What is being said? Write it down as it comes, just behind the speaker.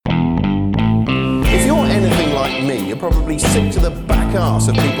me, you're probably sick to the back arse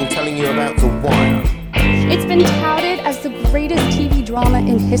of people telling you about The Wire. It's been touted as the greatest TV drama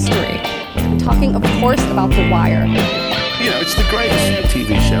in history. I'm talking, of course, about The Wire. You know, it's the greatest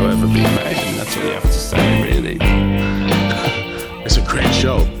TV show ever being made, and that's all you have to say, really. It's a great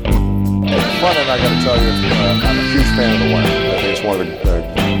show. Fun, and I got to tell you, I'm a huge fan of The Wire. I think it's one of the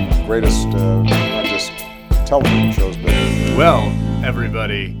greatest, not just television shows, but... Well,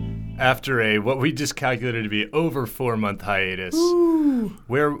 everybody, after what we just calculated to be over 4-month hiatus,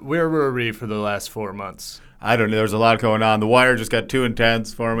 where were we for the last 4 months? I don't know. There was a lot going on. The Wire just got too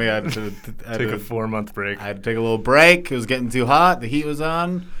intense for me. I had to Take a 4-month break. I had to take a little break. It was getting too hot. The heat was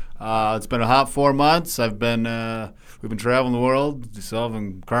on. It's been a hot 4 months. We've been traveling the world,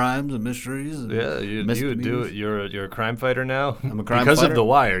 solving crimes and mysteries. And You do it. You're a crime fighter now. I'm a crime because fighter. of The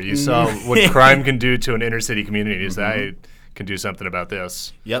Wire. You saw what crime can do to an inner city community. So I can do something about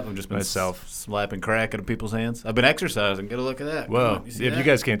this. Yep, I've just been myself slapping crack into people's hands. I've been exercising. Get a look at that. Whoa! You You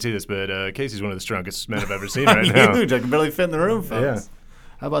guys can't see this, but Casey's one of the strongest men I've ever seen right now. Huge. I can barely fit in the room, folks.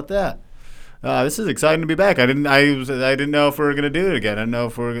 Yeah. How about that? This is exciting to be back. I didn't know if we were gonna do it again. I didn't know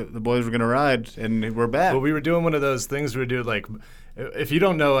if the boys were gonna ride, and we're back. Well, we were doing one of those things where we do like, if you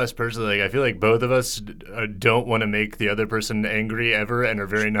don't know us personally, like, I feel like both of us don't want to make the other person angry ever and are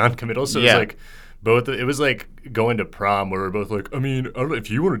very non-committal. So it's like it was like going to prom where we're both like, I mean, I don't know if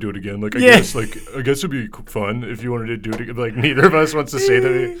you want to do it again. Like, I guess it'd be fun if you wanted to do it again. Like, neither of us wants to say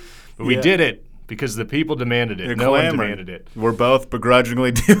that, but we did it. Because the people demanded it. No one demanded it. We're both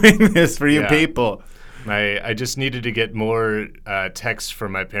begrudgingly doing this for you people. I just needed to get more texts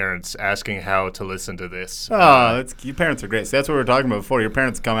from my parents asking how to listen to this. Your parents are great. So that's what we were talking about before. Your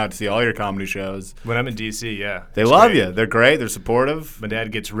parents come out to see all your comedy shows. When I'm in D.C., yeah. They love you. They're great. They're supportive. My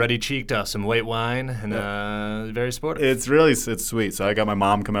dad gets ruddy-cheeked off some white wine and very supportive. It's sweet. So I got my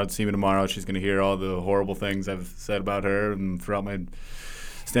mom come out to see me tomorrow. She's going to hear all the horrible things I've said about her and throughout my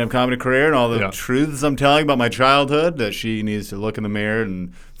stand-up comedy career and all the truths I'm telling about my childhood, that she needs to look in the mirror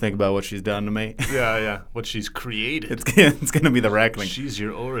and think about what she's done to me. Yeah. What she's created. It's going to be the reckoning. She's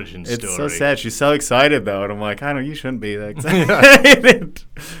your origin story. It's so sad. She's so excited, though. And I'm like, I know you shouldn't be that excited.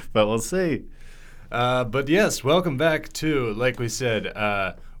 But we'll see. But yes, welcome back to, like we said,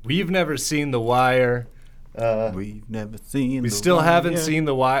 we've never seen The Wire. We've never seen. We still haven't seen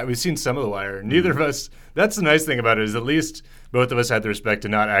The Wire. We've seen some of The Wire. Neither of us. That's the nice thing about it, is at least both of us had the respect to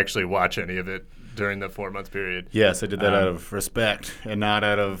not actually watch any of it during the 4-month period. Yes, I did that out of respect and not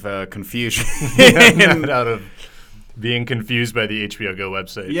out of confusion. Not out of being confused by the HBO Go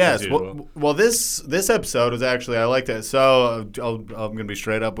website. Yes. Well, this episode was actually, I liked it. So I'm going to be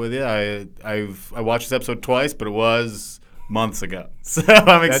straight up with you. I watched this episode twice, but it was months ago. So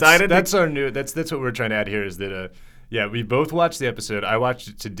I'm excited. That's our new. That's what we're trying to add here is that. We both watched the episode. I watched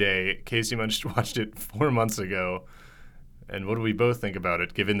it today. Casey watched it 4 months ago. And what do we both think about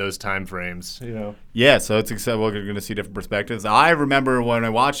it, given those time frames? Yeah, so it's exciting. We're going to see different perspectives. I remember when I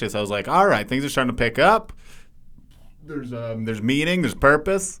watched this, I was like, all right, things are starting to pick up. There's meaning, there's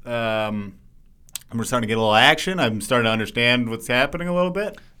purpose. We're starting to get a little action. I'm starting to understand what's happening a little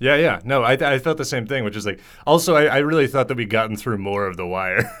bit. Yeah. No, I felt the same thing, which is like, also, I really thought that we'd gotten through more of The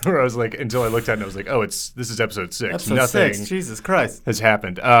Wire, where I was like, until I looked at it and I was like, oh, this is episode 6. Episode 6, Jesus Christ. Has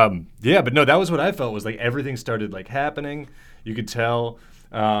happened. But no, that was what I felt, was like everything started like happening. You could tell.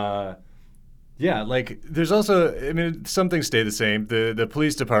 Like there's also, I mean, some things stay the same. The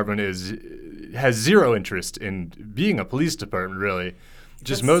police department has zero interest in being a police department, really.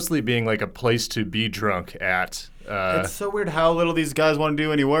 Just mostly being like a place to be drunk at. It's so weird how little these guys want to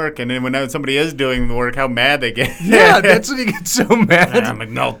do any work, and then when somebody is doing the work, how mad they get. Yeah, that's when he gets so mad.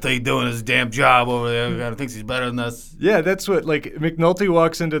 McNulty doing his damn job over there. I think he's better than us. Yeah, that's what, like, McNulty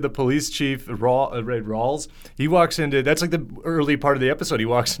walks into the police chief, Ray Rawls. He walks into, that's like the early part of the episode. He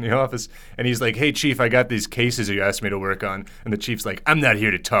walks in the office, and he's like, hey, chief, I got these cases you asked me to work on. And the chief's like, I'm not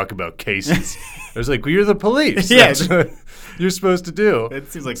here to talk about cases. I was like, well, you're the police. Yeah. That's what you're supposed to do.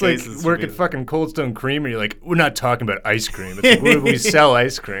 It seems like it's cases like work at fucking Cold Stone Creamery. You're like, we're not talking about ice cream. It's like, we sell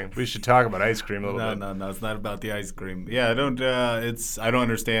ice cream. We should talk about ice cream a little bit. No, it's not about the ice cream. Yeah, I don't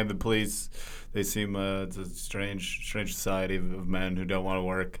understand the police. They seem it's a strange society of men who don't want to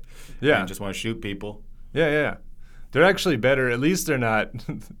work. Yeah, and just want to shoot people. Yeah. They're actually better. At least they're not.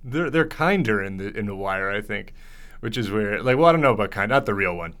 They're kinder in the Wire, I think. Which is weird. Like, well, I don't know about kind. Not the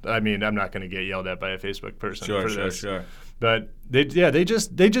real one. I mean, I'm not going to get yelled at by a Facebook person for this. Sure. But they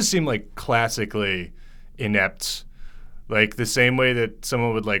just seem like classically inept. Like the same way that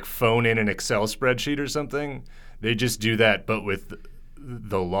someone would like phone in an Excel spreadsheet or something. They just do that, but with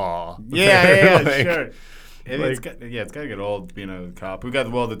the law. Yeah, like, sure. It's got to get old being a cop. We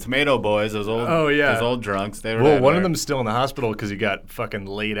got the Tomato Boys, those old, those old drunks. They were well, one of them's still in the hospital because he got fucking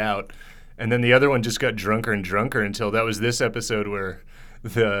laid out, and then the other one just got drunker and drunker until that was this episode where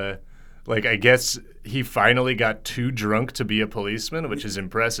I guess he finally got too drunk to be a policeman, which is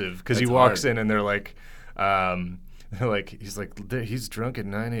impressive because he walks in and they're like, he's drunk at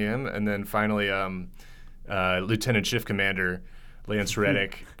 9 a.m. and then finally, Lieutenant Shift Commander Lance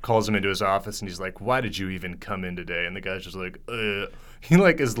Reddick calls him into his office and he's like, "Why did you even come in today?" And the guy's just like, He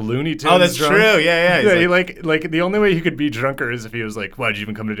is Looney Tunes. Oh, that's drunk. true. Yeah. Yeah, he like the only way he could be drunker is if he was like, "Why'd you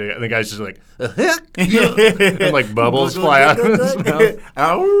even come today?" And the guy's just like, and like bubbles fly out of his mouth.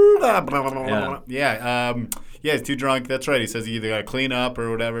 Yeah, he's too drunk. That's right. He says he either got to clean up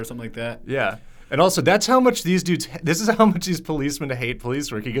or whatever, something like that. Yeah. And also, that's how much these dudes, this is how much these policemen hate police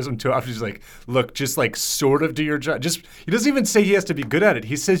work. He gives them 2 options. He's like, look, just like sort of do your job. He doesn't even say he has to be good at it.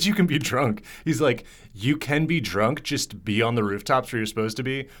 He says you can be drunk. He's like, you can be drunk, just be on the rooftops where you're supposed to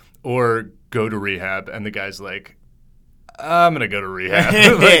be, or go to rehab. And the guy's like, I'm going to go to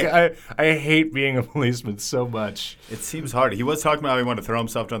rehab. I hate being a policeman so much. It seems hard. He was talking about how he wanted to throw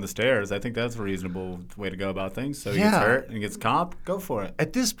himself down the stairs. I think that's a reasonable way to go about things. So he gets hurt and he gets comp, go for it.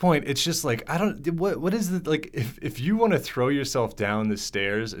 At this point, it's just like, what is it? Like, if you want to throw yourself down the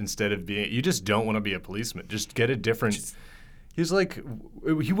stairs instead of you just don't want to be a policeman. Just get a different. He's like,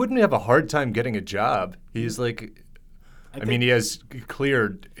 he wouldn't have a hard time getting a job. He's like, I mean, he has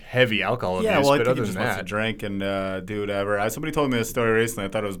clear, heavy alcohol abuse, well, but I think other he just than wants to drink and do whatever. Somebody told me this story recently. I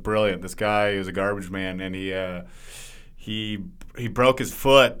thought it was brilliant. This guy, he was a garbage man, and he broke his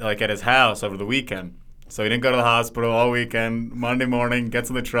foot at his house over the weekend. So he didn't go to the hospital all weekend. Monday morning, gets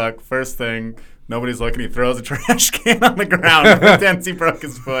in the truck. First thing, nobody's looking. He throws a trash can on the ground. Pretends he broke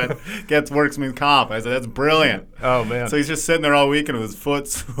his foot. Gets worksman's comp. I said, that's brilliant. Oh, man. So he's just sitting there all weekend with his foot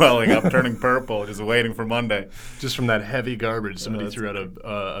swelling up, turning purple, just waiting for Monday. Just from that heavy garbage, somebody threw out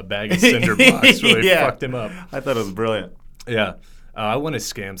a bag of cinder blocks. Really fucked him up. I thought it was brilliant. Yeah. I want to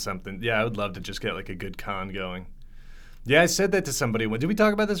scam something. Yeah, I would love to just get a good con going. Yeah, I said that to somebody. Did we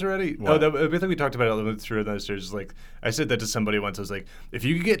talk about this already? What? I think we talked about it through those stairs. I said that to somebody once. I was like, if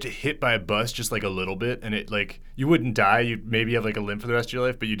you could get hit by a bus just a little bit, and it you wouldn't die, you'd maybe have a limp for the rest of your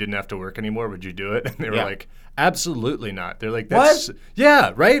life, but you didn't have to work anymore. Would you do it? And they were like, absolutely not. They're like, that's what?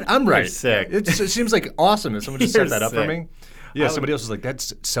 Yeah, right. I'm right. You're sick. It seems awesome if someone just set that up for sick. me. Yeah, somebody else was like,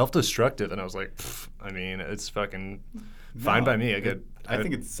 that's self-destructive, and I was like, I mean, it's fucking fine by me. I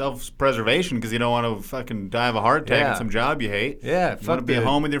think it's self-preservation because you don't want to fucking die of a heart attack in some job you hate. Yeah, you want to be at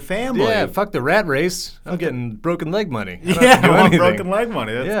home with your family. Yeah, fuck the rat race. I'm getting broken leg money. I want broken leg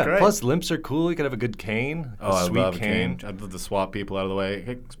money. That's great. Plus limps are cool. You could have a good cane. I sweet love cane. I'd love to swap people out of the way.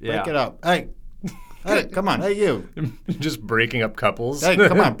 Hey, break it up. Hey, come on. Hey, you. Just breaking up couples. Hey,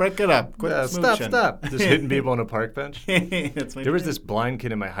 come on. Break it up. Quit Stop. Just hitting people on a park bench. There was this blind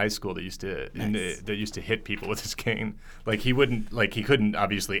kid in my high school that used to hit people with his cane. He couldn't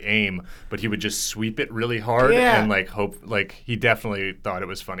obviously aim, but he would just sweep it really hard and hope. He definitely thought it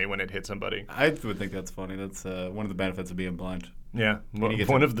was funny when it hit somebody. I would think that's funny. That's one of the benefits of being blind. Yeah,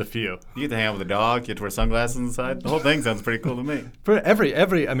 one of the few. You get to hang out with a dog. You get to wear sunglasses inside. The whole thing sounds pretty cool to me. For every I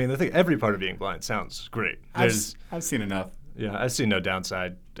think every part of being blind sounds great. I've seen enough. Yeah, I see no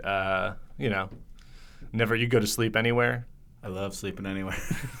downside. Never. You go to sleep anywhere. I love sleeping anywhere.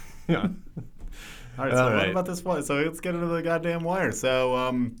 Yeah. All right. So what about this one? So let's get into the goddamn wire.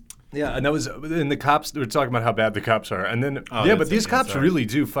 So yeah, and that was in the cops. They were talking about how bad the cops are, and then but these cops really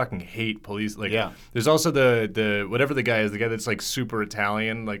do fucking hate police. There's also the whatever the guy is, the guy that's super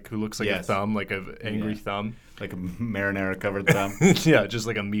Italian, who looks like a thumb, an angry thumb, like a marinara covered thumb. Yeah, just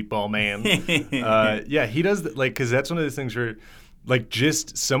like a meatball man. Yeah, he does because that's one of those things where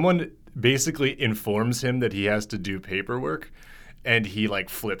just someone basically informs him that he has to do paperwork. And he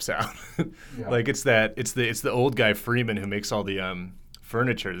flips out. It's the old guy Freeman who makes all the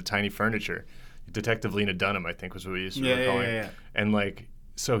furniture, the tiny furniture. Detective Lena Dunham, I think, was what we used to recall him. And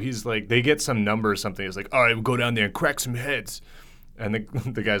so he's they get some number or something. He's like, all right, we'll go down there and crack some heads. And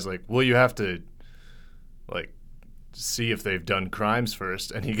the guy's like, well, you have to see if they've done crimes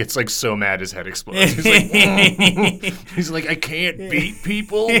first. And he gets so mad his head explodes. He's like, I can't beat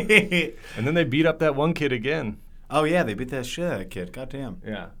people. And then they beat up that one kid again. Oh yeah, they beat that shit out of that kid. Goddamn.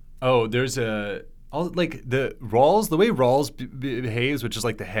 Yeah. Oh, there's the Rawls, the way Rawls behaves, which is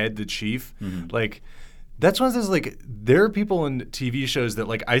the head, the chief. Mm-hmm. That's one of those there are people in TV shows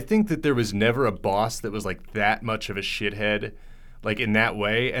that I think that there was never a boss that was that much of a shithead, in that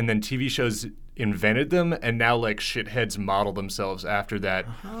way, and then TV shows invented them, and now shitheads model themselves after that.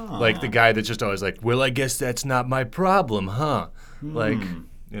 The guy that's just always well, I guess that's not my problem, huh?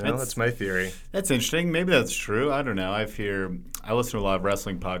 You know, that's my theory. That's interesting. Maybe that's true. I don't know. I listen to a lot of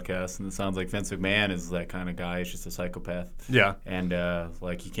wrestling podcasts, and it sounds like Vince McMahon is that kind of guy. He's just a psychopath. Yeah. And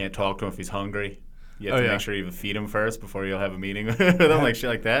like you can't talk to him if he's hungry. You have to make sure you feed him first before you'll have a meeting with him, like shit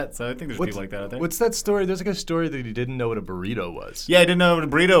like that. So I think there's people like that out there. What's that story? There's like a story that he didn't know what a burrito was. Yeah, I didn't know what a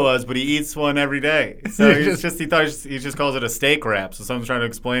burrito was, but he eats one every day. So he just calls it a steak wrap. So someone's trying to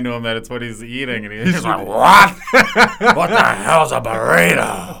explain to him that it's what he's eating, and he's just like, "What? What the hell's a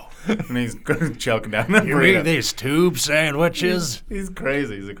burrito?" And he's choking down the burrito. You eat these tube sandwiches? He's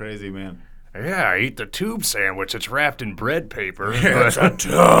crazy. He's a crazy man. Yeah, I eat the tube sandwich. It's wrapped in bread paper. It's a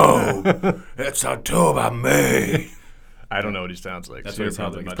tube. It's a tube of me. I don't know what he sounds like. That's so what he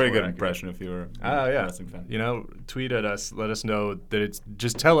sounds like. It's a pretty good impression if you were a wrestling fan. You know, tweet at us. Let us know that it's.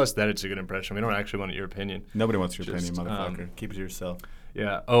 Just tell us that it's a good impression. We don't actually want your opinion. Nobody wants your opinion, motherfucker. Keep it to yourself.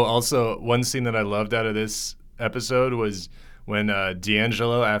 Yeah. Oh, also, one scene that I loved out of this episode was when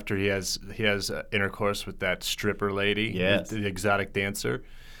D'Angelo, after he has intercourse with that stripper lady, the exotic dancer.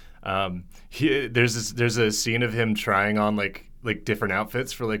 There's a scene of him trying on like different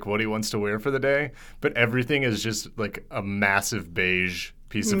outfits for like what he wants to wear for the day, but everything is just like a massive beige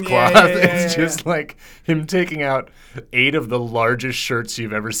piece of cloth. It's just like him taking out 8 of the largest shirts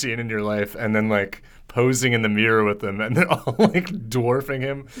you've ever seen in your life and then like posing in the mirror with them, and they're all like dwarfing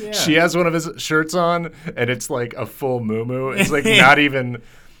him. Yeah. She has one of his shirts on and it's like a full muumuu. It's like not even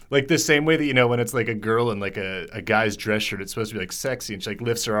like the same way that, you know, when it's like a girl in like a guy's dress shirt, it's supposed to be like sexy, and she like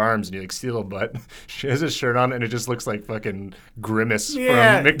lifts her arms and you like see a little butt. She has a shirt on and it just looks like fucking Grimace from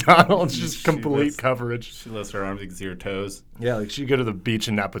McDonald's, just complete coverage. She lifts her arms, you can see her toes. Yeah, like she'd go to the beach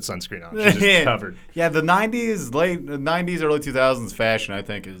and not put sunscreen on. She's just covered. Yeah, the 90s, early 2000s fashion, I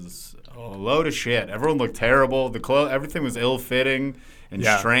think, is a load of shit. Everyone looked terrible. Everything was ill-fitting and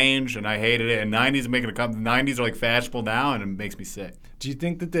strange, and I hated it. And 90s making a come. The 90s are like fashionable now, and it makes me sick. Do you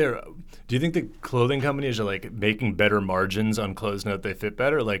think the clothing companies are like making better margins on clothes now that they fit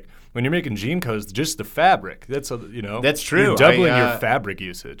better? Like when you're making jean coats, just the fabric. That's That's true. You're doubling your fabric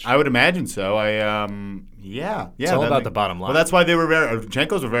usage. I would imagine so. It's all about the bottom line. Well, that's why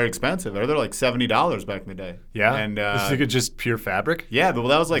Jenkos were very expensive. They're like $70 back in the day. Yeah, and you think it's just pure fabric? Yeah, but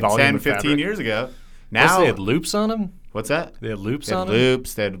that was like 10, 15 years ago. Now they had loops on them. What's that? They had loops on them.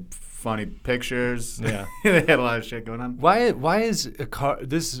 Loops. They had funny pictures. Yeah. They had a lot of shit going on. Why is a car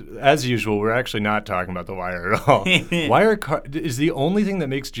this, as usual, we're actually not talking about The Wire at all. Is the only thing that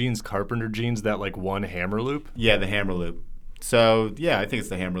makes jeans Carpenter jeans that like one hammer loop? Yeah, the hammer loop. So, yeah, I think it's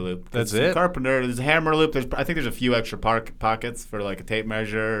the hammer loop. That's it? Carpenter, there's a hammer loop. I think there's a few extra pockets for like a tape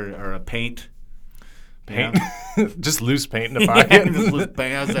measure or a paint. Paint? Just loose paint in the pocket? Just loose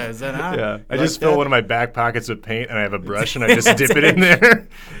paint. Is that how? Yeah. I just fill one of my back pockets with paint, and I have a brush, and I just dip it in there.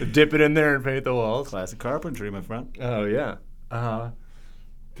 Dip it in there and paint the walls. Classic carpentry, my friend. Oh, yeah.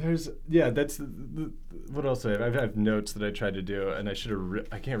 That's what else do I have? I have notes that I tried to do, and I should have.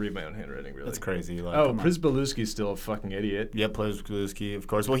 I can't read my own handwriting, really. That's crazy. Przybylowski's still a fucking idiot. Yeah, Przybylowski, of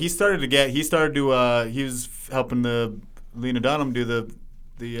course. Well, he was helping the Lena Dunham do the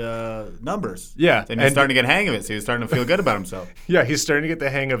numbers. Yeah. And he's starting to get a hang of it, so he was starting to feel good about himself. Yeah, he's starting to get the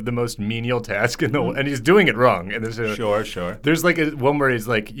hang of the most menial task in the world, and he's doing it wrong. And Sure. There's like one where he's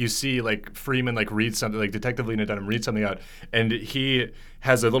like, you see like Freeman like read something, like Detective Lena Dunham read something out, and he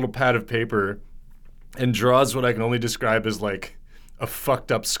has a little pad of paper and draws what I can only describe as like a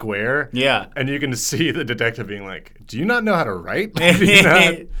fucked up square. Yeah. And you can see the detective being like, do you not know how to write?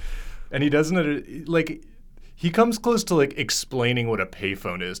 And he doesn't, like, he comes close to like explaining what a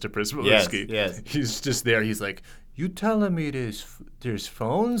payphone is to Przybylowski. Yes. He's just there. He's like, you telling me there's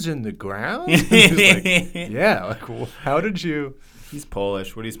phones in the ground? He's like, yeah. Like, well, how did you? He's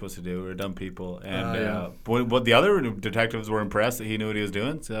Polish. What are you supposed to do? We're dumb people. And but the other detectives were impressed that he knew what he was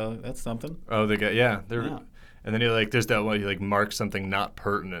doing. So that's something. Oh, they got And then there's that one, he like marks something not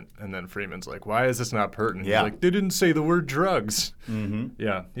pertinent, and then Freeman's like, why is this not pertinent? Yeah. He's like, they didn't say the word drugs. Mm-hmm.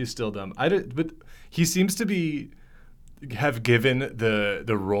 Yeah, he's still dumb. But he seems to have given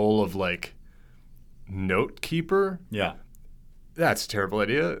the role of like note keeper. Yeah. That's a terrible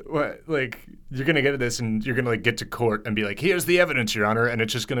idea. What, like, you're going to get this and you're going to like get to court and be like, here's the evidence, Your Honor, and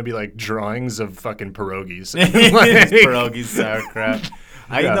it's just going to be like drawings of fucking pierogies. Pierogies, sauerkraut.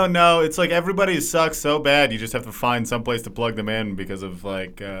 I don't know. It's like everybody sucks so bad, you just have to find some place to plug them in because of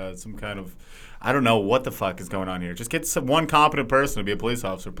like some kind of, I don't know what the fuck is going on here. Just get one competent person to be a police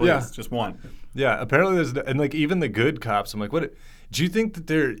officer, please. Yeah. Just one. Yeah, apparently and like even the good cops, I'm like, what? Do you think that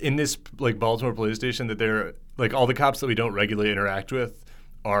they're in this like Baltimore police station that they're like all the cops that we don't regularly interact with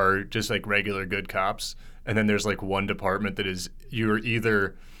are just like regular good cops, and then there's like one department that is you're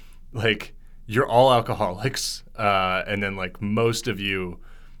either like you're all alcoholics, and then like most of you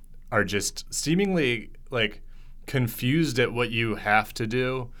are just seemingly like confused at what you have to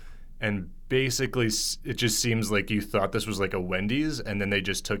do, and basically it just seems like you thought this was like a Wendy's, and then they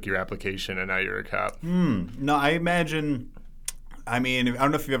just took your application and now you're a cop. No, I imagine. I mean, I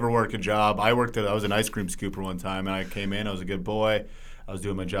don't know if you've ever worked a job. I was an ice cream scooper one time, and I came in. I was a good boy. I was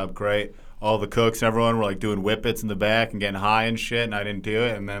doing my job great. All the cooks and everyone were like doing whippets in the back and getting high and shit, and I didn't do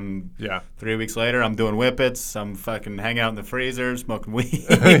it. And then 3 weeks later, I'm doing whippets. I'm fucking hanging out in the freezer, smoking weed.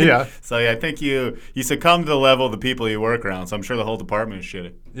 Yeah. So I think you succumb to the level of the people you work around. So I'm sure the whole department is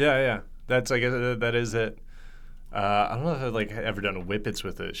shitty. Yeah. That's, I guess that is it. I don't know if I've like ever done whippets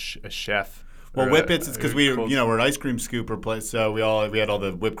with a chef. Well, whippets is because we're an ice cream scooper place, so we had all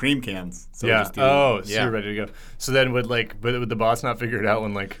the whipped cream cans. So yeah. So you're ready to go. So then would the boss not figure it out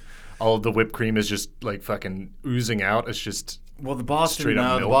when like all of the whipped cream is just like fucking oozing out? It's just the boss straight didn't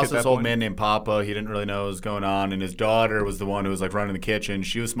up know. The milk boss at was this that old point? man named Papa. He didn't really know what was going on, and his daughter was the one who was like running the kitchen.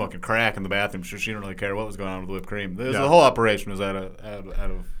 She was smoking crack in the bathroom, so she didn't really care what was going on with the whipped cream. The whole operation was out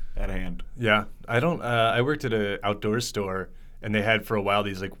of hand. Yeah, I don't. I worked at an outdoor store, and they had for a while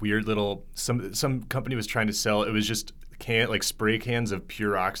these like weird little some company was trying to sell. It was just spray cans of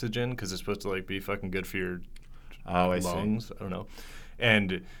pure oxygen because it's supposed to like be fucking good for your lungs. See. I don't know,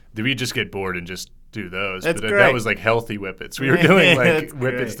 and we just get bored and just do those. That's but great. That was like healthy whippets. We were doing like That's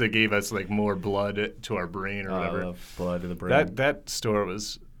whippets great. that gave us like more blood to our brain or whatever. I love blood to the brain. That store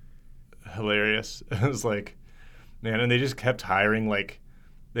was hilarious. It was like, man, and they just kept hiring like.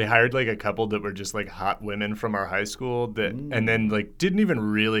 They hired like a couple that were just like hot women from our high school that, and then like didn't even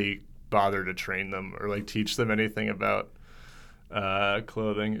really bother to train them or like teach them anything about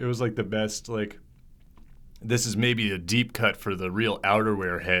clothing. It was like the best. Like, this is maybe a deep cut for the real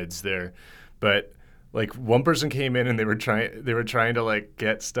outerwear heads there, but like one person came in and they were trying to like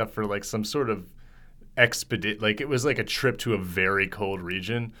get stuff for like some sort of like it was like a trip to a very cold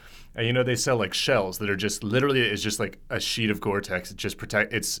region. And they sell like shells that are just literally it's just like a sheet of Gore-Tex. It just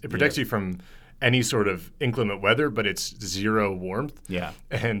protects you from any sort of inclement weather, but it's zero warmth. Yeah.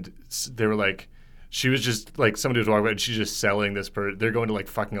 And they were like, she was just like somebody was walking by and she's just selling this. They're going to like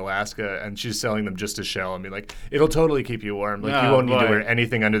fucking Alaska and she's selling them just a shell. I mean, like it'll totally keep you warm. Like you won't need to wear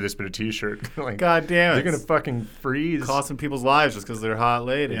anything under this but a t-shirt. Like, God damn it! They're gonna fucking freeze, costing people's lives just because they're hot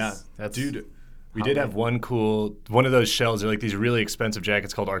ladies. Yeah, that's dude. We did have one of those shells. They're like these really expensive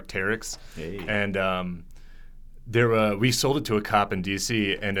jackets called Arc'teryx. Hey. And we sold it to a cop in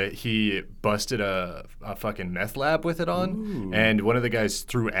D.C. and he busted a fucking meth lab with it on. Ooh. And one of the guys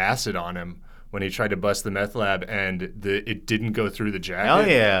threw acid on him when he tried to bust the meth lab, and it didn't go through the jacket. Hell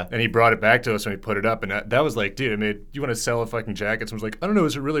yeah. And he brought it back to us when we put it up, and that was like, dude, I mean, you want to sell a fucking jacket? Someone's like, I don't know,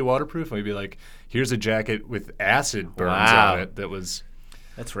 is it really waterproof? And we'd be like, here's a jacket with acid burns on it that was...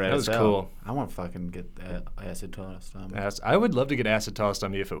 That's rad. That was cool. I want to fucking get acid tossed on me. I would love to get acid tossed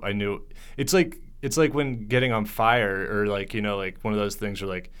on me if I knew. It's like when getting on fire, or like like one of those things where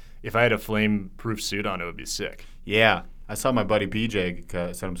like if I had a flame-proof suit on, it would be sick. Yeah. I saw my buddy BJ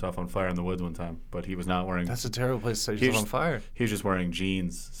set himself on fire in the woods one time, but he was not wearing... That's a terrible place to set yourself on fire. He was just wearing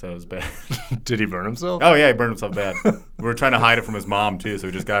jeans, so it was bad. Did he burn himself? Oh, yeah, he burned himself bad. We were trying to hide it from his mom, too, so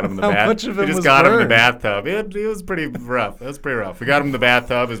we just got him in the How much of it We just was got him in the burned? bathtub. It was pretty rough. It was pretty rough. We got him in the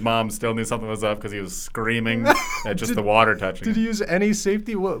bathtub. His mom still knew something was up because he was screaming at just the water touching Did him. he use any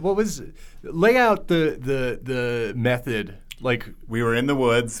safety? What was... Lay out the method. Like, we were in the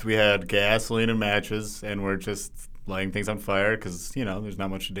woods. We had gasoline and matches, and we're just... lighting things on fire because there's not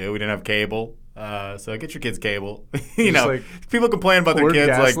much to do. We didn't have cable, so get your kids cable. Like people complain about their pour kids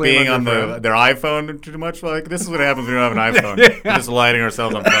like gasoline being on on their their iPhone too much. Like this is what happens when you don't have an iPhone. We're just lighting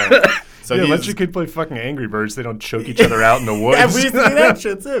ourselves on fire. So let your kid play fucking Angry Birds. They don't choke each other out in the woods. Yeah, we used to do that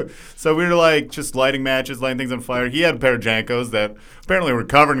shit too. So we were like just lighting matches, lighting things on fire. He had a pair of Jankos that apparently were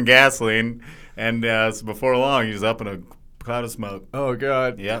covered in gasoline, and so before long he was up in a cloud of smoke. Oh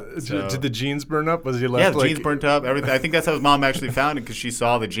God! Yeah. Did the jeans burn up? Was he left? Yeah, the jeans burnt up. Everything. I think that's how his mom actually found it because she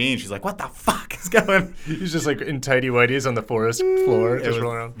saw the jeans. She's like, "What the fuck is going?" He's just like in tighty whities on the forest floor, just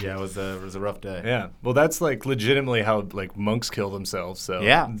rolling around. Yeah, it was a rough day. Yeah. Well, that's like legitimately how like monks kill themselves. So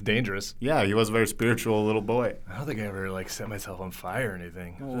yeah, it's dangerous. Yeah, he was a very spiritual little boy. I don't think I ever like set myself on fire or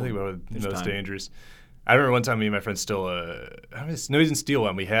anything. I don't think about it most time. dangerous. I remember one time me and my friend stole no, he didn't steal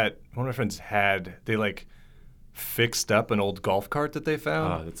one. One of my friends they like fixed up an old golf cart that they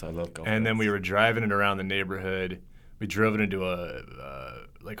found. I love golf. And then we were driving it around the neighborhood. We drove it into a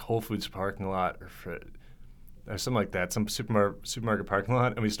like Whole Foods parking lot or something like that, some supermarket parking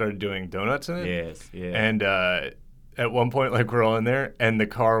lot, and we started doing donuts in it. Yes, yeah. And at one point, like we're all in there, and the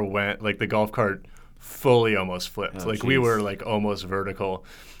car went like the golf cart fully almost flipped. Oh, we geez. were like almost vertical,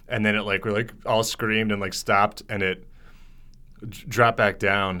 and then it like we like all screamed and like stopped, and it drop back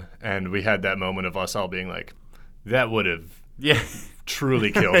down, and we had that moment of us all being like, that would have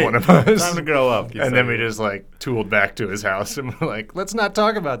truly killed one of us. Time to grow up. And then we just like tooled back to his house, and we're like, let's not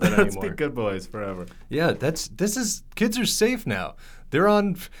talk about that Let's anymore. be good boys forever. Yeah, kids are safe now. They're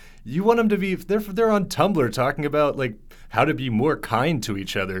on. You want them to be. They're on Tumblr talking about like how to be more kind to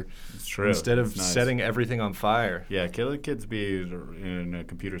each other. It's true. Instead of It's nice. setting everything on fire. Yeah, kids be in a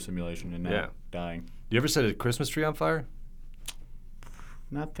computer simulation and not dying. You ever set a Christmas tree on fire?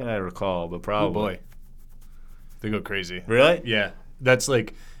 Not that I recall, but probably. Oh boy, they go crazy. Really? Yeah, that's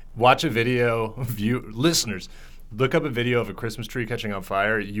like watch a video. Listeners, look up a video of a Christmas tree catching on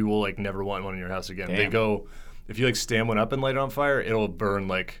fire. You will like never want one in your house again. Damn. They go. If you like stand one up and light it on fire, it'll burn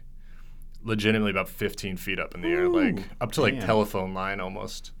like legitimately about 15 feet up in the air, like up to like damn. telephone line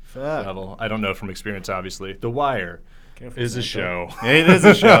almost Fuck. level. I don't know from experience, obviously. The Wire Careful, is a Santa. show. It is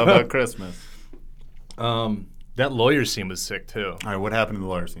a show about Christmas. That lawyer scene was sick too. All right, what happened in the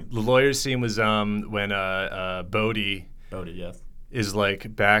lawyer scene? The lawyer scene was when Bodie Bodie, yes. is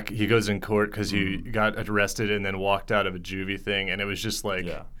like back. He goes in court because he got arrested and then walked out of a juvie thing, and it was just like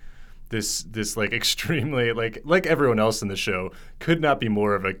this like extremely like everyone else in the show could not be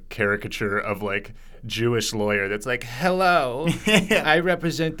more of a caricature of like Jewish lawyer that's like, hello, I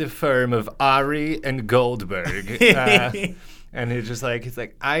represent the firm of Ari and Goldberg. And he's like,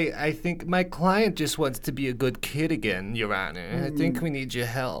 I think my client just wants to be a good kid again, Your Honor. I think we need your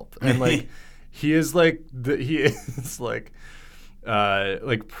help. And like, he is like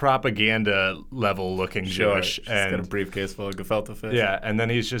propaganda level looking Jewish. He's And got a briefcase full of gefilte fish. yeah, and then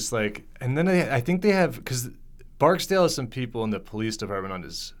he's just like, and then I think they have, because Barksdale has some people in the police department on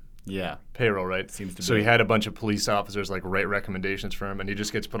his payroll, right? Seems to so be. he had a bunch of police officers like write recommendations for him, and he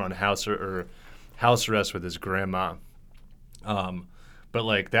just gets put on house arrest with his grandma. But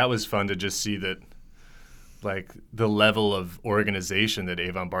like that was fun to just see that, like the level of organization that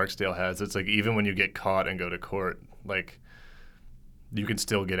Avon Barksdale has. It's like even when you get caught and go to court, like you can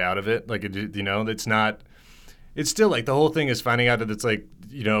still get out of it. Like it's not. It's still like the whole thing is finding out that it's like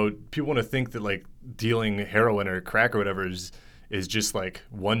people want to think that like dealing heroin or crack or whatever is just like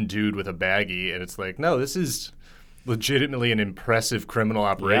one dude with a baggie, and it's like no, this is legitimately an impressive criminal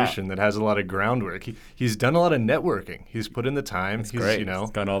operation that has a lot of groundwork. He's done a lot of networking. He's put in the time. He's Great. He's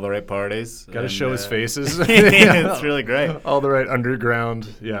gone to all the right parties. Got to show his faces. It's really great. All the right underground.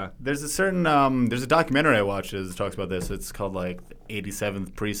 Yeah. There's a certain there's a documentary I watched that talks about this. It's called like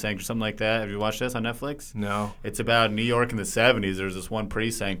 87th Precinct or something like that. Have you watched this on Netflix? No. It's about New York in the 70s. There was this one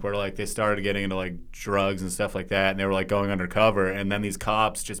precinct where like they started getting into like drugs and stuff like that, and they were like going undercover, and then these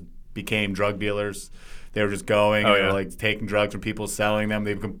cops just became drug dealers. They were just going and they were like taking drugs from people, selling them.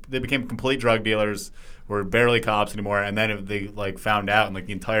 They became complete drug dealers. Were barely cops anymore. And then they like found out, and like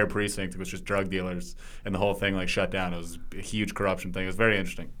the entire precinct was just drug dealers, and the whole thing like shut down. It was a huge corruption thing. It was very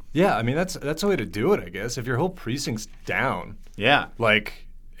interesting. Yeah, I mean that's a way to do it, I guess. If your whole precinct's down, like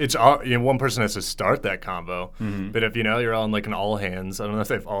it's all, one person has to start that combo. But if you're on like an all hands, I don't know if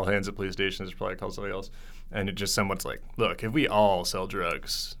they have all hands at police stations. It's probably called something else. And it just someone's like, look, if we all sell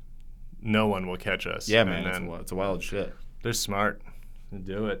drugs, no one will catch us. Yeah, man, it's a wild shit. They're smart.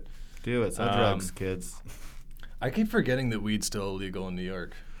 Do it. Do it. Sell drugs, kids. I keep forgetting that weed's still illegal in New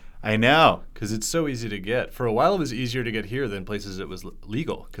York. I know. Because it's so easy to get. For a while, it was easier to get here than places it was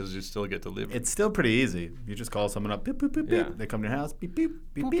legal, because you still get delivered. It's still pretty easy. You just call someone up, beep, boop, boop, Yeah. beep. They come to your house, beep, beep,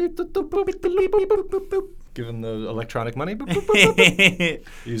 beep, beep. Give them the electronic money. Boop, boop, boop, boop, boop.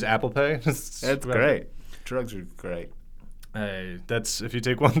 Use Apple Pay. That's great. Drugs are great. Hey, that's if you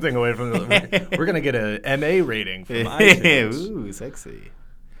take one thing away from it, we're gonna get a MA rating from iTunes. Ooh, sexy.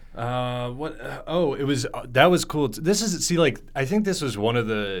 It was that was cool. I think this was one of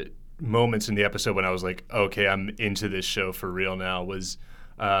the moments in the episode when I was like, okay, I'm into this show for real now. Was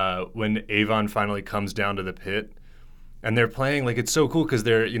when Avon finally comes down to the pit, and they're playing like it's so cool because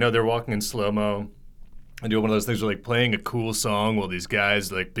they're walking in slow mo. And doing one of those things where like playing a cool song while these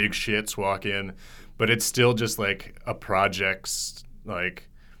guys like big shits walk in, but it's still just like a project's like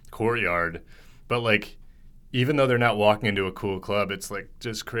courtyard. But like even though they're not walking into a cool club, it's like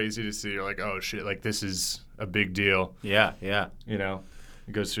just crazy to see. You're like, oh shit, like this is a big deal. Yeah.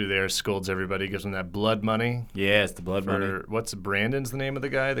 It goes through there, scolds everybody, gives them that blood money. Yeah, it's the blood money. What's Brandon's the name of the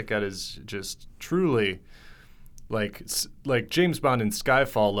guy that got his just truly like James Bond in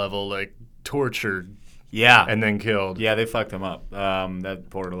Skyfall level like tortured. Yeah. And then killed. Yeah, they fucked him up. That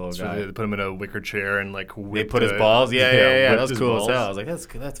poor little So guy. they put him in a wicker chair and like They whipped put his balls. Yeah. That whipped was his cool balls. as hell. I was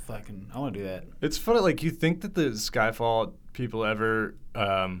like, that's fucking. I want to do that. It's funny. Like you think that the Skyfall people ever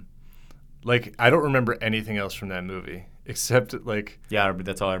like I don't remember anything else from that movie except like Yeah,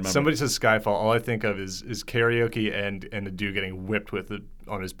 that's all I remember. somebody says Skyfall. All I think of is karaoke and a dude getting whipped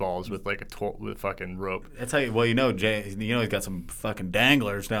on his balls with like with fucking rope. That's how he's got some fucking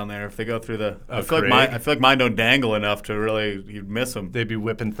danglers down there. If they go through the, I feel Craig? like mine don't dangle enough to really you'd miss them. They'd be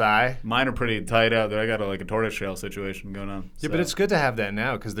whipping thigh. Mine are pretty tight out there. I got a tortoiseshell situation going on. Yeah, but it's good to have that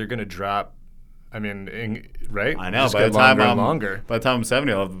now because they're gonna drop. I mean, right? I know. Just By the get time longer. By the time I'm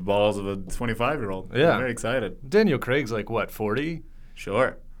 70, I'll have the balls of a 25-year-old. Yeah. I'm very excited. Daniel Craig's like what, 40?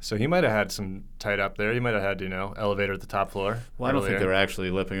 Sure. So he might have had some tight up there. He might have had, elevator at the top floor. Well, I don't think earlier. they were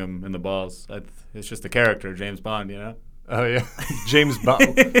actually lipping him in the balls. It's just a character, James Bond. Oh yeah, James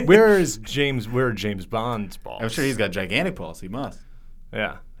Bond. Where are James Bond's balls? I'm sure he's got gigantic balls. He must.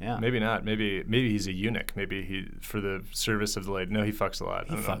 Yeah. Yeah. Maybe not. Maybe he's a eunuch. Maybe he for the service of the lady. No, he fucks a lot.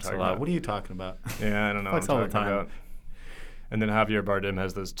 He fucks a lot. What are you talking about? Yeah, I don't know. Fucks all the time. And then Javier Bardem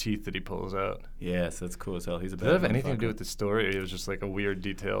has those teeth that he pulls out. Yes, that's cool as hell. He's a bad Did that have anything to do motherfucker. with the story? It was just like a weird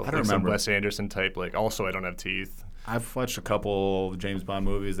detail. I don't Some remember. Wes Anderson type. Like, also, I don't have teeth. I've watched a couple James Bond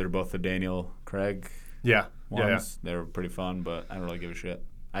movies that are both the Daniel Craig Yeah. ones. They were pretty fun, but I don't really give a shit.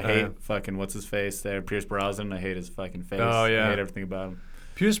 I hate fucking what's his face there, Pierce Brosnan. I hate his fucking face. Oh, yeah. I hate everything about him.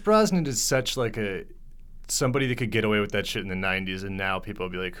 Pierce Brosnan is such like somebody that could get away with that shit in the 90s, and now people will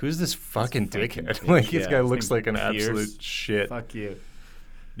be like, who's this fucking dickhead? bitch. Like, this Yeah, guy his looks name like an Pierce. absolute shit. Fuck you.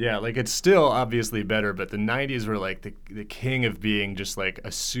 Yeah, like it's still obviously better, but the 90s were like the king of being just like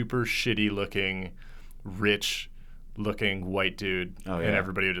a super shitty looking, rich looking white dude. Oh, yeah. And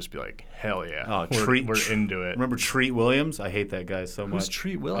everybody would just be like, hell yeah. Oh, we're into it. Remember Treat Williams? I hate that guy so much. Who's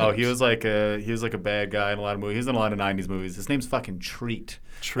Treat Williams? Oh, he was like a bad guy in a lot of movies. He's in a lot of '90s movies. His name's fucking Treat.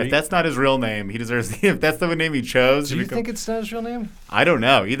 Treat? If that's not his real name, he deserves. If that's the name he chose, Do you think it's not his real name? I don't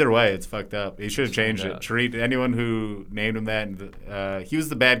know. Either way, it's fucked up. He should have changed find it. out. Treat anyone who named him that. He was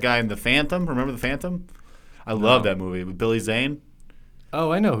the bad guy in The Phantom. Remember The Phantom? I love that movie with Billy Zane.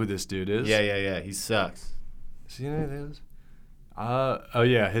 Oh, I know who this dude is. Yeah. He sucks. See who that is? Oh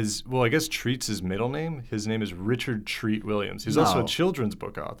yeah, I guess Treat's his middle name. His name is Richard Treat Williams. He's also No. a children's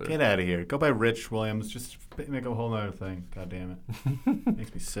book author. Get out of here. Go by Rich Williams. Just make a whole other thing. God damn it.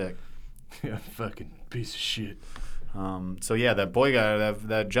 Makes me sick. Yeah, fucking piece of shit. So yeah, that boy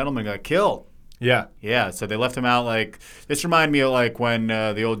that gentleman got killed. Yeah. Yeah, so they left him out like this. Reminded me of like when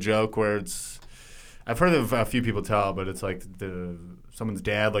the old joke where it's I've heard of a few people tell, but it's like someone's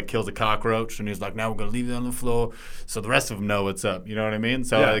dad like kills a cockroach and he's like, now we're gonna leave it on the floor so the rest of them know what's up. You know what I mean?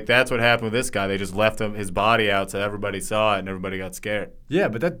 So Yeah. like that's what happened with this guy. They just left his body out so everybody saw it and everybody got scared. Yeah,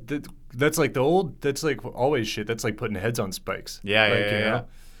 but that's like that's like always shit. That's like putting heads on spikes. Yeah, Like, yeah, you know?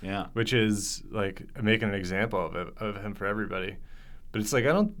 yeah. Which is like making an example of him for everybody. But it's like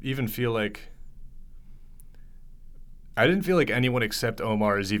I didn't feel like anyone except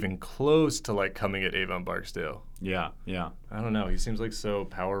Omar is even close to like coming at Avon Barksdale. Yeah. I don't know. He seems like so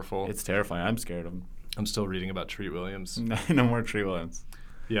powerful. It's terrifying. I'm scared of him. I'm still reading about Treat Williams. No more Tree Williams.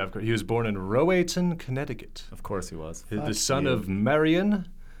 Yeah, of course. He was born in Rowayton, Connecticut. Of course he was. The son of Marion,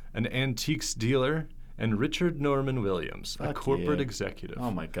 an antiques dealer, and Richard Norman Williams, a Fuck corporate yeah. executive. Oh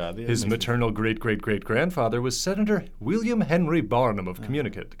my God. that His makes me- maternal great-great-great-grandfather was Senator William Henry Barnum of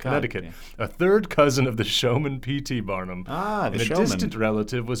Connecticut, yeah. a third cousin of the showman P.T. Barnum. Ah, the and showman. a distant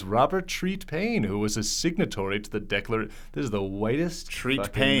relative was Robert Treat Paine, who was a signatory to the Declaration. This is the whitest Treat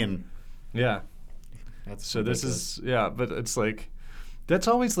fucking- Paine. Yeah. That's So this ridiculous. is but it's like that's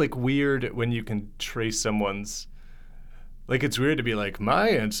always like weird when you can trace someone's. Like, it's weird to be like, my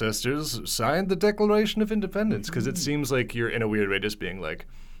ancestors signed the Declaration of Independence, because it seems like you're, in a weird way, just being like,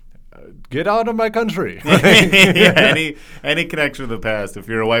 get out of my country. yeah, any connection to the past. If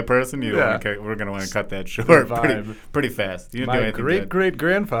you're a white person, Yeah. we're gonna want to cut that short vibe. pretty fast. You didn't do My anything good.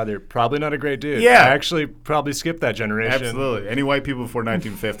 great-great-grandfather, probably not a great dude. Yeah. I actually probably skipped that generation. Absolutely. Any white people before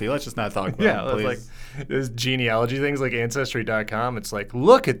 1950? Let's just not talk about Yeah, them, it's like please. there's genealogy things like Ancestry.com. It's like,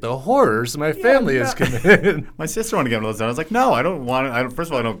 look at the horrors my family has committed. My sister wanted to get one of those done. I was like, no, I don't want to. First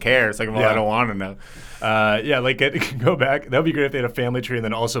of all, I don't care. Second of all, Yeah. I don't want to know. Go back. That would be great if they had a family tree and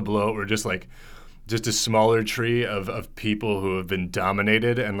then also below it were just a smaller tree of people who have been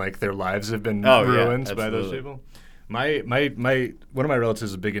dominated and like their lives have been Oh, yeah, ruined by those absolutely. people. My one of my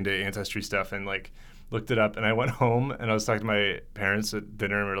relatives is big into ancestry stuff and like looked it up, and I went home and I was talking to my parents at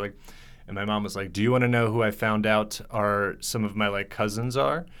dinner and we were like, and my mom was like, do you want to know who I found out some of my like cousins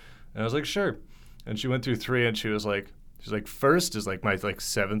are? And I was like, sure. And she went through three and she's like first is like my like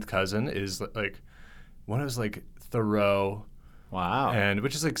seventh cousin is like one was like Thoreau. Wow. And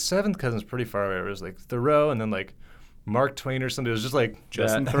which is like seventh cousin's pretty far away. It was like Thoreau and then like Mark Twain or something. It was just like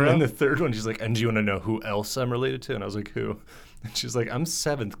Justin that. Thoreau? And then the third one, she's like, and do you want to know who else I'm related to? And I was like, who? And she's like, I'm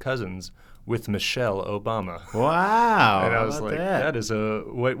 7th cousins with Michelle Obama. Wow. And I how was about like, that? that is a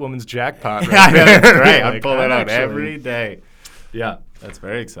white woman's jackpot. Yeah, Right there. that's great. I Like, pull that I'm out actually- every day. Yeah. That's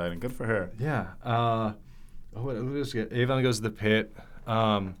very exciting. Good for her. Yeah. What else get? Avon goes to the pit.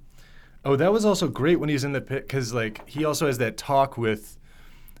 That was also great when he's in the pit because like he also has that talk with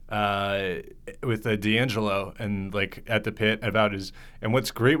D'Angelo and like at the pit about his. And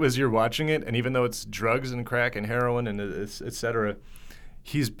what's great was you're watching it, and even though it's drugs and crack and heroin and et cetera,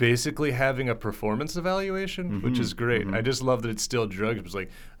 he's basically having a performance evaluation, which is great. I just love that it's still drugs. It was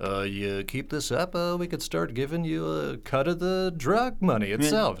like, you keep this up, we could start giving you a cut of the drug money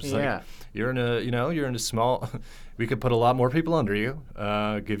itself. It's Yeah. like, you're in a small, we could put a lot more people under you,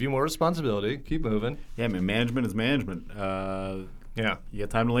 give you more responsibility, keep moving. Yeah, I mean, management is management. Yeah. You got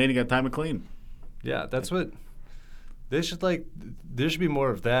time to lean, you got time to clean. Yeah, that's what there should be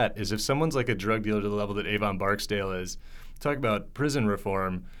more of that. Is if someone's like a drug dealer to the level that Avon Barksdale is, talk about prison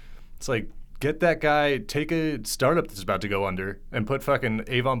reform. It's like get that guy, take a startup that's about to go under, and put fucking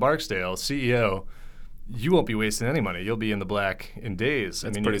Avon Barksdale, CEO. You won't be wasting any money. You'll be in the black in days.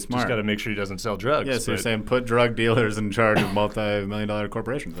 That's I mean, pretty you smart. just got to make sure he doesn't sell drugs. Yeah, so you're but- saying put drug dealers in charge of multi-million-dollar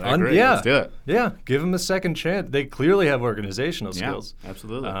corporations. I agree. Yeah, Let's do it. Yeah, give them a second chance. They clearly have organizational Yeah, skills.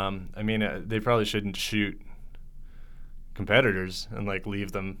 absolutely. I mean, they probably shouldn't shoot competitors and like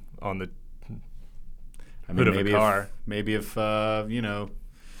leave them on the I hood mean, of a car. Maybe if the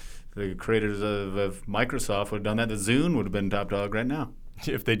creators of Microsoft would have done that, the Zune would have been top dog right now.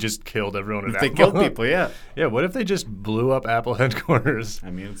 If they just killed everyone at If they Apple. killed people, yeah. Yeah, what if they just blew up Apple headquarters?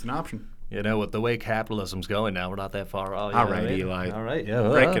 I mean, it's an option. You know, with the way capitalism's going now, we're not that far off. All right, Eli. All right, yeah.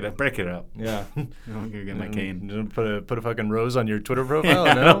 Break it up. Yeah. I'm gonna get my cane. Put a fucking rose on your Twitter profile.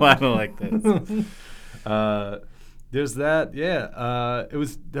 Yeah, No? I don't like this. There's that. Yeah.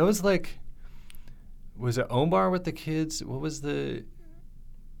 Was it Omar with the kids? What was the?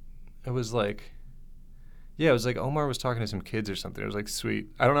 It was like. Yeah, it was like Omar was talking to some kids or something. It was like sweet.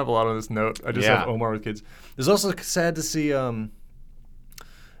 I don't have a lot on this note. I just have Omar with kids. It's also sad to see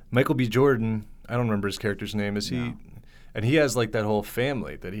Michael B. Jordan. I don't remember his character's name. Is he? And he has like that whole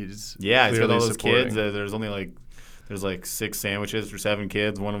family that he's He's got clearly all those supporting. kids. There's like 6 sandwiches for 7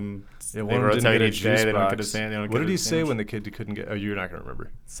 kids. One of them, Yeah, they one of them didn't rotate get a each day. juice They don't get a box. sandwich. What did he say when the kid couldn't get? Oh, you're not gonna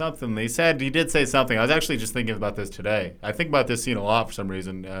remember. Something. He did say something. I was actually just thinking about this today. I think about this scene a lot for some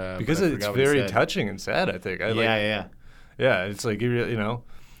reason. Because but I it's forgot what he very said. touching and sad. I think. Yeah. Yeah, it's like you know,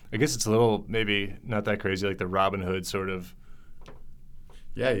 I guess it's a little maybe not that crazy, like the Robin Hood sort of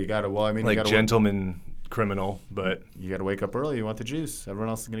Yeah, you got to. Well, I mean, like you got to. gentleman criminal, but You got to wake up early. You want the juice. Everyone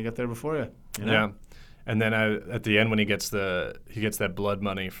else is gonna get there before you. You know? yeah. And then at the end when he gets that blood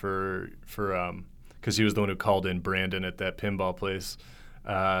money for because he was the one who called in Brandon at that pinball place.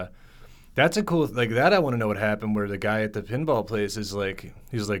 That's a cool like that. I want to know what happened where the guy at the pinball place is like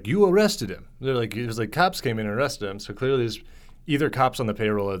he's like you arrested him. They're like it was like cops came in and arrested him. So clearly there's either cops on the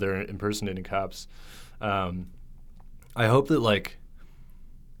payroll or they're impersonating cops. I hope that like.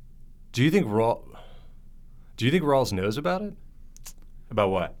 Do you think Rawls knows about it? About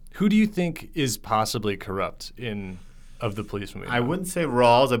what? Who do you think is possibly corrupt of the police? I wouldn't say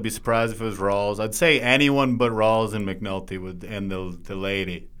Rawls. I'd be surprised if it was Rawls. I'd say anyone but Rawls and McNulty and the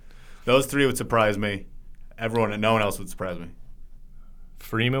lady. Those 3 would surprise me. No one else would surprise me.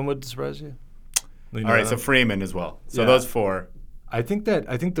 Freeman would surprise you. All right, so Freeman as well. So Yeah. those 4. I think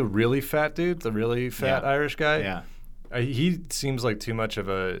the really fat dude, the really fat Yeah. Irish guy. Yeah. He seems like too much of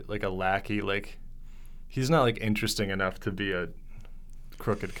a lackey. Like he's not like interesting enough to be a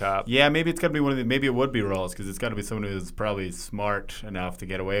crooked cop. Yeah, maybe it's got to be one of the. Maybe it would be Rawls because it's got to be someone who's probably smart enough to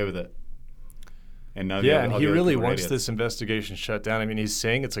get away with it. And none of the Yeah, other- and all he the other really people are wants idiots. this investigation shut down. I mean, he's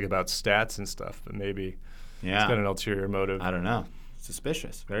saying it's like about stats and stuff, but maybe Yeah, he's got an ulterior motive. I don't know.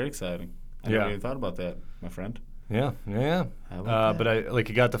 Suspicious. Very exciting. I never even thought about that, my friend. Yeah. How about But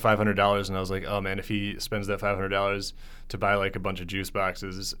he got the $500, and I was like, oh man, if he spends that $500 to buy like a bunch of juice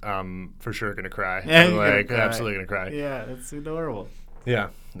boxes, I'm for sure gonna cry. Yeah, I'm you're gonna like cry. absolutely gonna cry. Yeah, that's adorable. Yeah,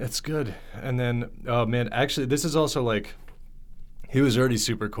 it's good. And then, oh man, actually, this is also like, he was already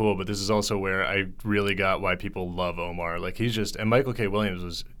super cool, but this is also where I really got why people love Omar. Like he's just, and Michael K. Williams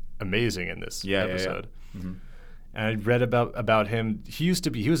was amazing in this episode. Mm-hmm. And I read about him. He was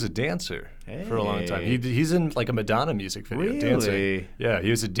a dancer for a long time. Hey. He's in like a Madonna music video. Really? Dancing. Yeah, he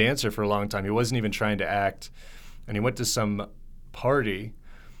was a dancer for a long time. He wasn't even trying to act. And he went to some party,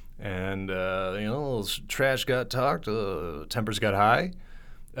 and trash got talked, tempers got high,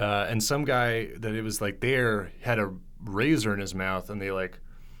 and some guy that it was like there had a razor in his mouth, and they like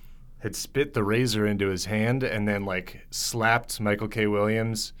had spit the razor into his hand, and then like slapped Michael K.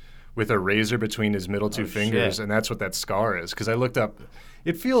 Williams with a razor between his middle two fingers, shit. and that's what that scar is. Because I looked up,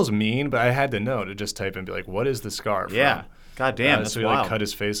 it feels mean, but I had to know to just type and be like, what is the scar from? Yeah. God damn, that's so he wild. like cut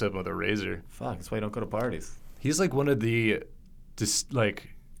his face up with a razor. Fuck, that's why you don't go to parties. He's like one of the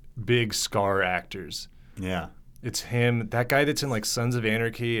like big scar actors. Yeah. It's him, that guy that's in like Sons of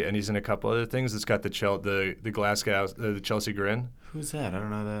Anarchy, and he's in a couple other things. That's got the Glasgow, the Chelsea grin. Who's that? I don't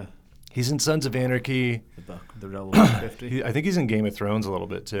know He's in Sons of Anarchy. the Rebel 50. I think he's in Game of Thrones a little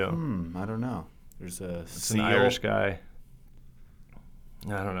bit too. I don't know. There's a It's Seal. an Irish guy.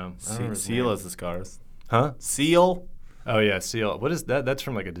 I don't know. I don't remember his Seal name. has the scars. Huh? Seal? Oh yeah, Seal. What is that? That's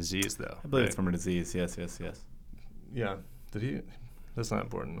from like a disease though. I believe right? it's from a disease. Yes. Yeah. Did he? That's not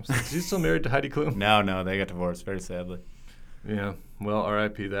important. Is he still married to Heidi Klum? No, they got divorced, very sadly. Yeah. Well,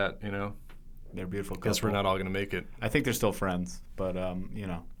 R.I.P. that. You know. They're a beautiful couple. Guess we're not all gonna make it. I think they're still friends, but you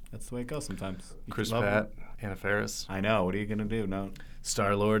know, that's the way it goes sometimes. You Chris can love Pratt, them. Anna Faris, I know. What are you gonna do? No,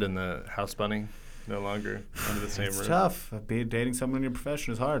 Star Lord, and the House Bunny, no longer under the same it's roof. tough. Dating someone in your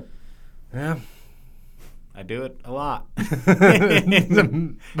profession is hard. Yeah. I do it a lot.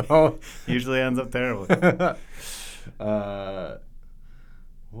 Oh. Usually ends up terribly.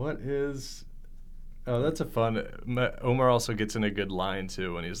 What is? Oh, that's a fun. Omar also gets in a good line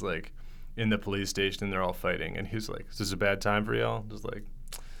too when he's like in the police station and they're all fighting, and he's like, "Is this a bad time for y'all?"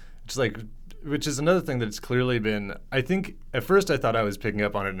 Just like, which is another thing that's clearly been. I think at first I thought I was picking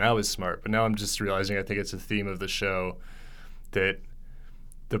up on it and I was smart, but now I'm just realizing I think it's a theme of the show that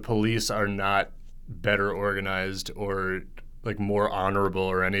the police are not better organized or like more honorable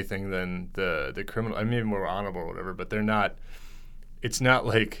or anything than the criminal. I mean, maybe more honorable or whatever, but they're not. It's not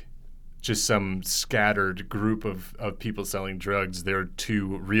like just some scattered group of people selling drugs. They're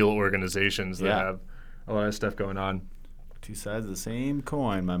two real organizations that have a lot of stuff going on. Two sides of the same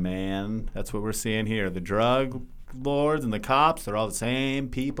coin, my man. That's what we're seeing here. The drug lords and the cops, they're all the same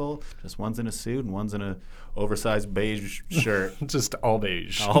people. Just one's in a suit and one's in a oversized beige shirt. Just all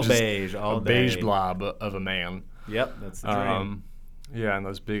beige. All Just beige, all a beige day. blob of a man. Yep, that's the dream. Yeah, and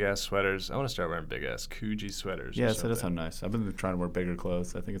those big ass sweaters. I want to start wearing big ass Coogee sweaters. Yeah, or so that's something. how nice. I've been trying to wear bigger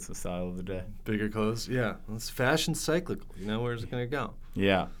clothes. I think it's the style of the day. Bigger clothes. Yeah, well, it's fashion cyclical. You know, where's it gonna go?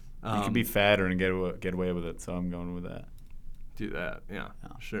 Yeah. You could be fatter and get away with it, so I'm going with that. Do that. Yeah,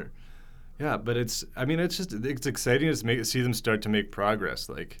 sure. Yeah, but it's exciting to see them start to make progress.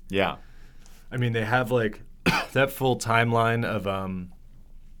 Like, Yeah. I mean, they have like that full timeline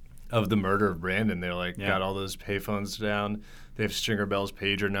of the murder of Brandon. They're like got all those payphones down. They have Stringer Bell's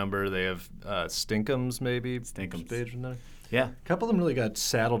pager number. They have Stinkum's maybe. Stinkum's. Pager number. Yeah. A couple of them really got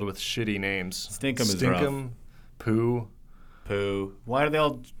saddled with shitty names. Stinkum is rough. Pooh. Pooh. Why are they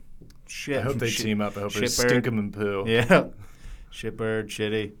all shit? I hope they team up. I hope it's Shitbird. Stinkum and Pooh. Yeah. Shitbird,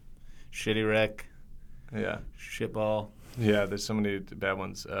 Shitty Wreck, Yeah. Shitball, Yeah, there's so many bad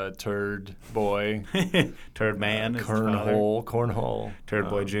ones. Turd Boy. Turd Man, is his father. Cornhole. Turd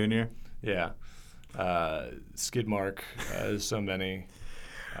Boy Jr. Yeah. Skid Mark. There's so many.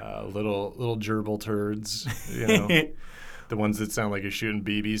 Little gerbil turds, you know. The ones that sound like you're shooting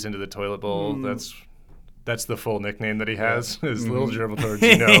BBs into the toilet bowl. That's the full nickname that he has. Is little gerbil turds,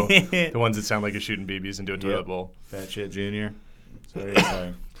 you know. The ones that sound like you're shooting BBs into a toilet bowl. Fat Shit Jr. It's very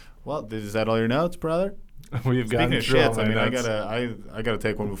exciting. Well, is that all your notes, brother? We've Speaking gotten of through all shits, my I mean, notes. I gotta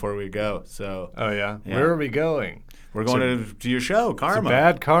take one before we go. So Oh yeah? Yeah. Where are we going? we're going to your show, Karma.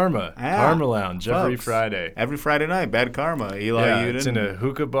 Bad Karma. Yeah. Karma Lounge every Folks, Friday. Every Friday night, Bad Karma. Eli Yeah, Uden. it's in a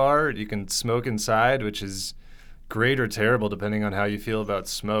hookah bar. You can smoke inside, which is great or terrible depending on how you feel about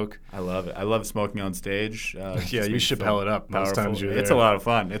smoke. I love it. I love smoking on stage. Yeah, you should Chappelle it up most times you're It's there. a lot of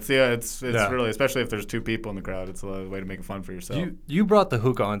fun. It's Yeah. really, especially if there's two people in the crowd. It's a way to make it fun for yourself. You brought the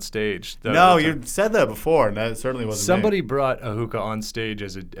hookah on stage. No, you said that before, and that certainly wasn't Somebody me. brought a hookah on stage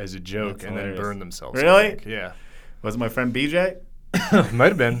as a joke That's and hilarious. then burned themselves. Really? I think. Yeah. Was it my friend BJ? Might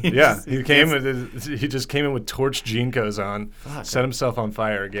have been. Yeah. just- He just came in with torch jean coats on, Fuck. set himself on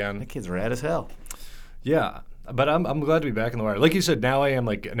fire again. That kid's rad as hell. Yeah. But I'm glad to be back in the wire. Like you said, now I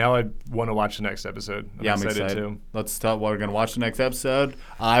want to watch the next episode. I'm excited. too. Let's talk. We're gonna watch the next episode.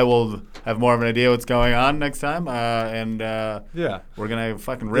 I will have more of an idea what's going on next time, and Yeah. we're gonna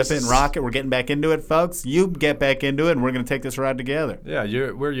fucking rip This it and is- rock it. We're getting back into it, folks. You get back into it, and we're gonna take this ride together. Yeah,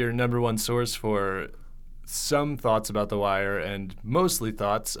 we're your number one source for some thoughts about The Wire and mostly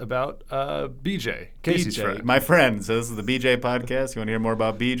thoughts about BJ, Casey's friend. My friend. So this is the BJ podcast. You want to hear more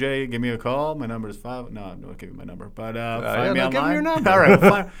about BJ? Give me a call. My number is 5. No, I'm not giving my number. But find me online. Give me your number. All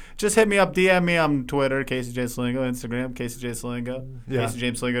right. Just hit me up. DM me on Twitter, Casey J. Slingo, Instagram, Casey J. Slingo,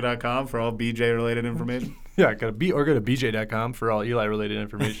 CaseyJamesSlingo.com for all BJ-related information. Yeah, go to BJ.com for all Eli-related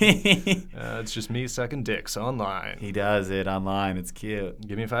information. It's just me sucking dicks online. He does it online. It's cute.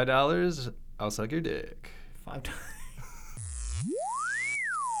 Give me $5, I'll suck your dick. $5.